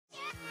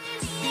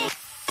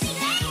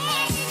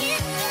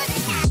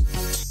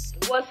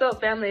What's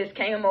up, family? It's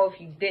KMO. If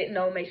you didn't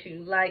know, make sure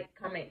you like,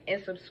 comment,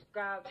 and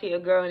subscribe to your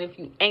girl. And if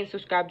you ain't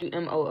subscribed, you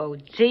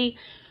MOOG.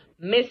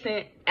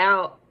 Missing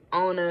out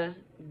on a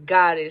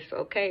goddess,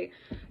 okay?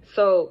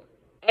 So,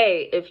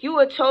 hey, if you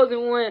a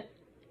chosen one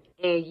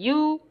and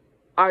you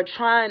are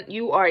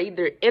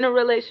either in a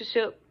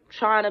relationship,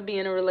 trying to be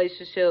in a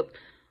relationship,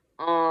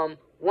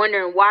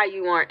 wondering why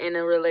you aren't in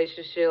a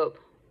relationship,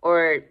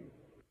 or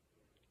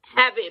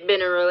haven't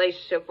been in a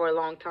relationship for a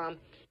long time,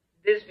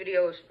 this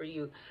video is for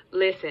you.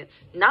 Listen,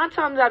 9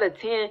 times out of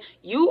 10,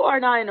 you are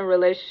not in a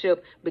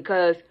relationship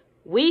because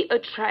we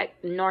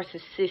attract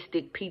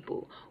narcissistic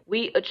people.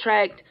 We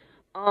attract,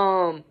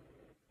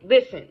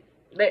 listen,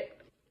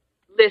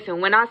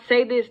 when I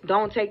say this,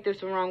 don't take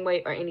this the wrong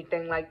way or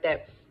anything like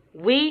that.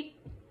 We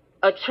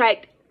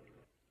attract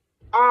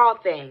all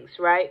things,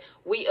 right?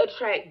 We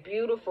attract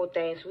beautiful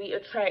things. We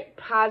attract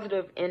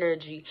positive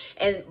energy.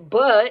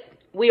 But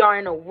we are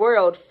in a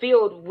world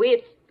filled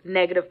with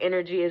negative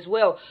energy as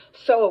well.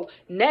 So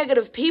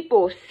negative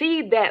people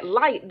see that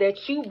light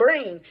that you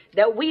bring,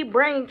 that we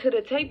bring to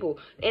the table,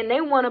 and they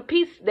want a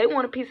piece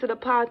of the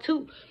pie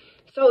too.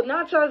 So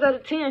 9 times out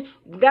of 10,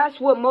 that's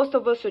what most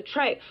of us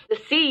attract.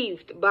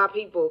 Deceived by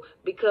people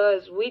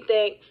because we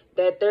think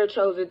that they're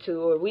chosen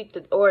to,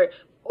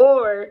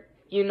 or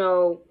you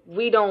know,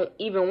 we don't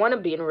even want to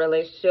be in a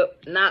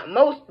relationship. Not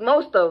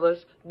most of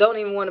us don't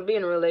even want to be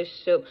in a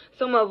relationship.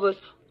 Some of us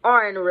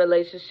are in a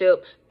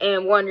relationship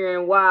and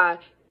wondering why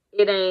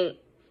it ain't,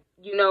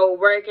 you know,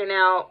 working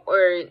out,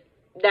 or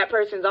that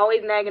person's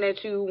always nagging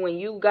at you when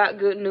you got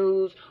good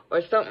news or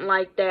something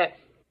like that.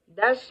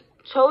 That's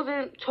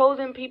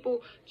chosen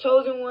people,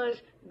 chosen ones,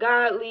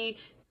 godly,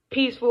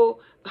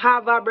 peaceful,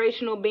 high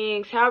vibrational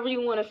beings, however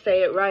you want to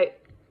say it, right?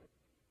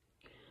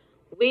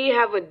 We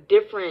have a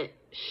different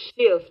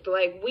shift.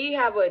 Like, we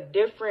have a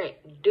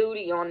different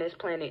duty on this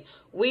planet.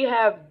 We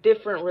have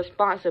different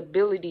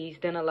responsibilities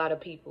than a lot of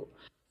people.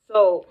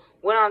 So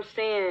what I'm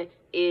saying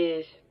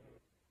is,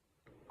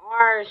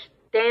 our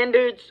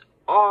standards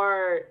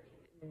are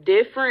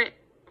different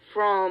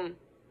from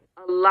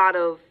a lot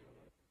of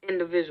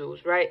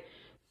individuals, right?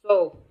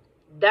 So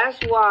that's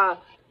why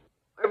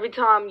every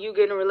time you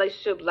get in a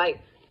relationship, like,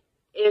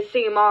 it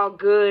seem all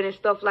good and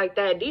stuff like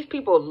that, these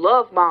people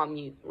love bomb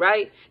you,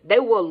 right? They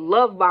will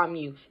love bomb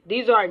you.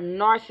 These are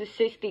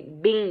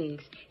narcissistic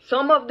beings.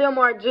 Some of them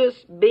are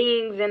just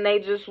beings and they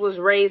just was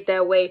raised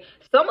that way.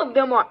 Some of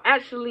them are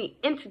actually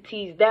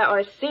entities that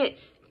are sent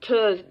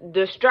to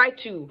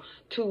distract you,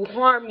 to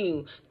harm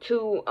you,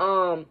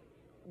 to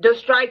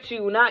distract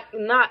you, not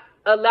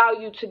allow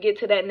you to get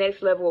to that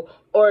next level,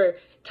 or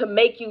to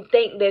make you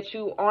think that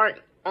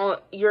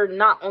you're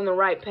not on the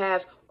right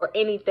path or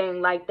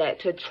anything like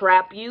that, to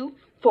trap you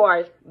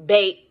for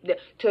bait,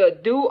 to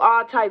do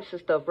all types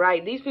of stuff,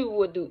 right? These people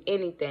would do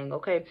anything,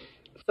 okay?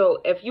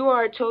 So if you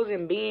are a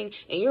chosen being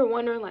and you're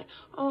wondering, like,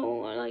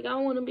 oh, like, I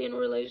want to be in a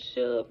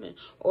relationship,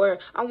 or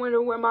I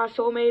wonder where my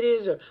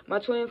soulmate is, or my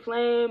twin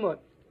flame, or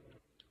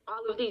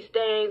all of these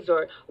things,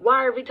 or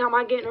why every time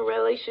I get in a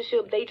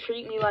relationship they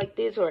treat me like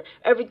this, or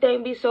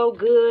everything be so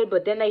good,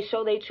 but then they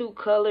show their true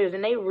colors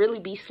and they really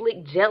be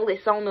slick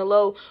jealous on the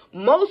low.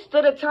 Most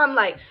of the time,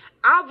 like,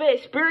 I've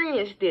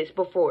experienced this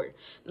before.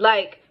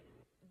 Like,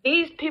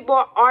 these people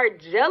are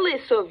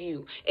jealous of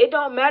you. It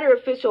don't matter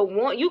if it's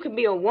you can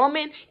be a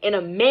woman and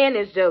a man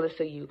is jealous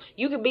of you.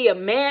 You can be a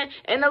man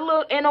and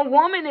a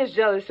woman is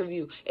jealous of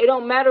you. It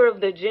don't matter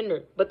of the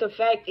gender. But the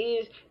fact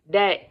is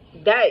that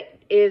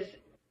is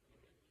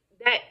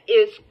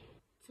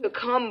to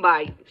come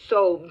by.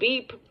 So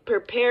be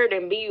prepared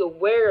and be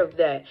aware of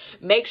that.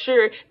 Make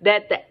sure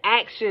that the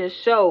actions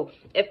show.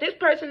 If this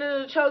person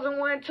is a chosen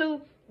one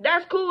too,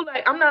 that's cool.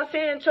 Like, I'm not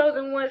saying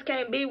chosen ones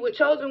can't be with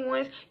chosen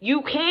ones.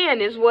 You can,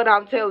 is what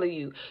I'm telling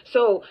you.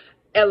 So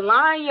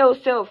align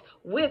yourself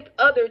with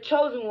other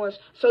chosen ones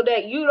so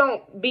that you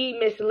don't be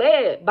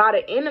misled by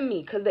the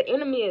enemy, because the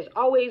enemy is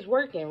always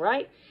working,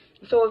 right?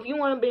 So if you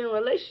want to be in a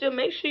relationship,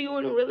 make sure you're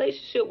in a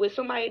relationship with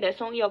somebody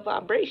that's on your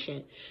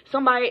vibration.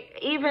 Somebody,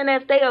 even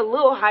if they a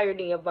little higher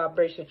than your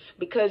vibration,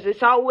 because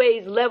it's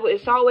always level,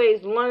 it's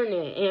always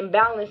learning and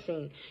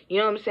balancing. You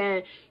know what I'm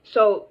saying?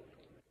 So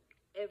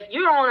if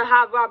you're on a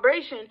high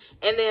vibration,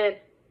 and then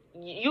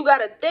you got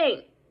to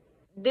think,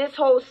 this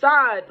whole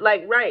side,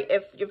 like, right,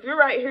 if you're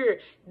right here,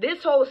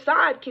 this whole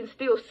side can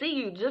still see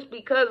you just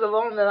because of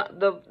on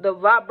the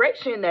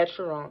vibration that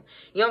you're on.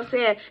 You know what I'm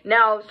saying?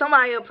 Now,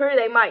 somebody up here,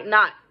 they might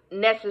not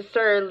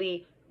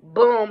necessarily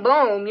boom,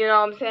 you know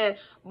what I'm saying?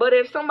 But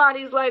if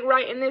somebody's like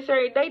right in this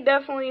area, they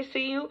definitely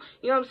see you.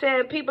 You know what I'm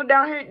saying? People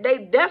down here,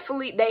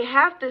 they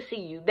have to see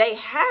you. They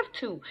have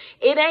to.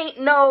 It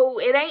ain't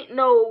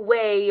no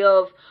way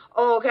of,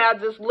 oh, okay, I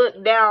just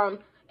look down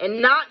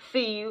and not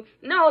see you.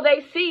 No,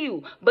 they see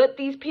you. But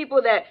these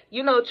people that,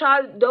 you know,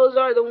 those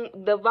are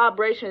the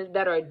vibrations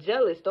that are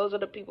jealous. Those are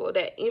the people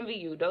that envy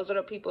you. Those are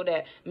the people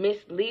that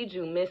mislead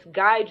you,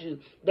 misguide you.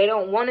 They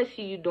don't want to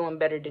see you doing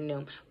better than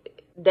them.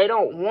 They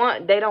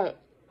don't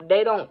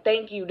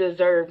think you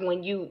deserve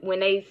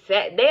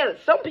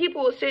some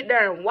people will sit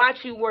there and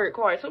watch you work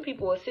hard. Some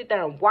people will sit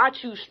there and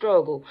watch you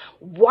struggle,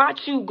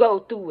 watch you go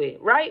through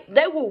it, right?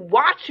 They will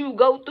watch you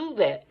go through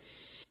that.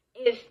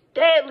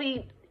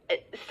 Insteadly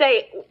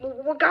say,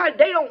 well, God,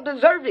 they don't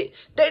deserve it.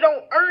 They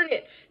don't earn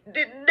it.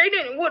 They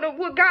didn't.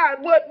 What God?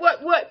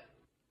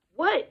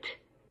 What?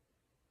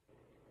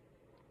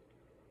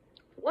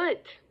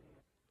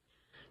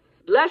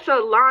 Let's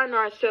align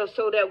ourselves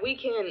so that we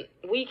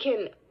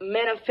can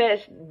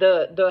manifest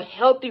the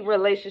healthy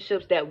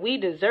relationships that we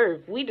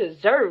deserve. We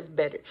deserve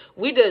better.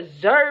 We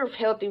deserve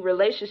healthy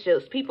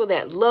relationships. People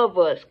that love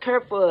us,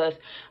 care for us,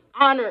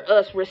 honor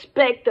us,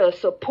 respect us,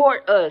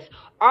 support us.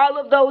 All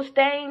of those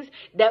things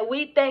that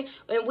we think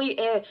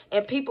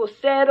and people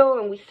settle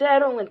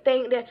and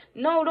think that,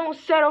 no, don't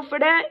settle for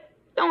that.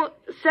 Don't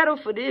settle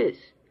for this.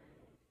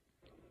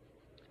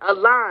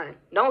 Align.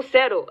 Don't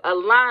settle.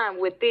 Align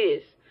with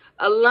this.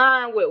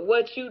 Align with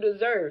what you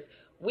deserve.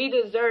 We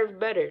deserve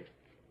better.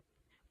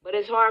 But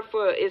it's hard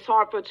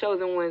for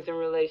chosen ones in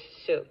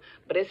relationship.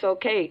 But it's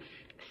okay.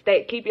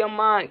 Keep your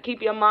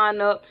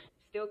mind up.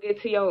 Still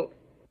get to your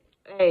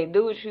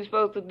do what you're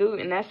supposed to do,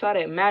 and that's all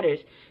that matters.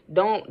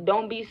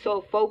 Don't be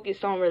so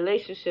focused on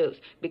relationships,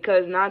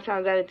 because 9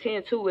 times out of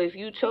 10 too, if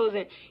you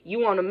chosen,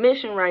 you on a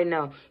mission right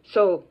now.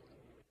 So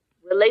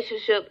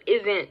relationship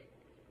isn't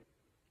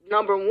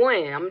number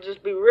one. I'm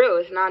just be real.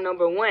 It's not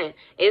number one.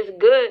 It's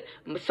good.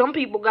 Some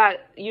people got,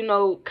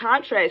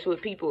 contracts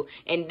with people,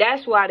 and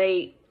that's why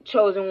they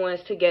chosen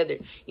ones together.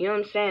 You know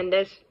what I'm saying?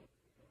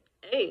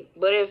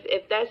 But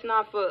if that's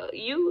not for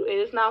you,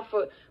 it's not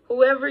for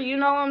whoever, you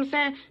know what I'm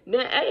saying?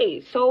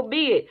 Then, so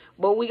be it.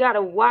 But we got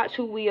to watch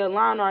who we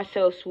align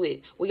ourselves with.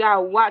 We got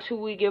to watch who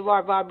we give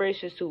our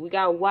vibrations to. We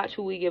got to watch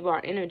who we give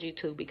our energy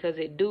to, because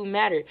it do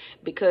matter.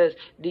 Because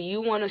do you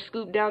want to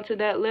scoop down to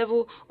that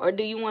level, or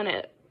do you want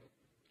to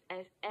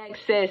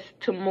access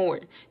to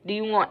more? Do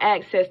you want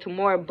access to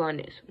more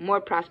abundance,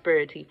 more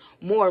prosperity,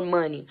 more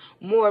money,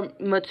 more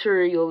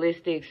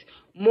materialistics,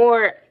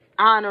 more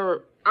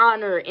honor,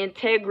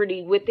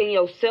 integrity within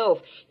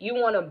yourself? You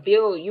want to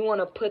build, you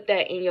want to put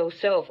that in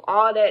yourself.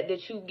 All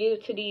that you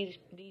give to these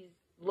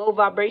low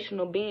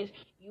vibrational beings,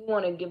 you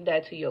want to give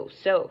that to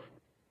yourself.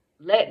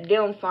 Let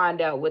them find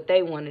out what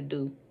they want to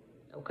do.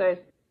 Okay?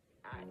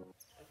 All right.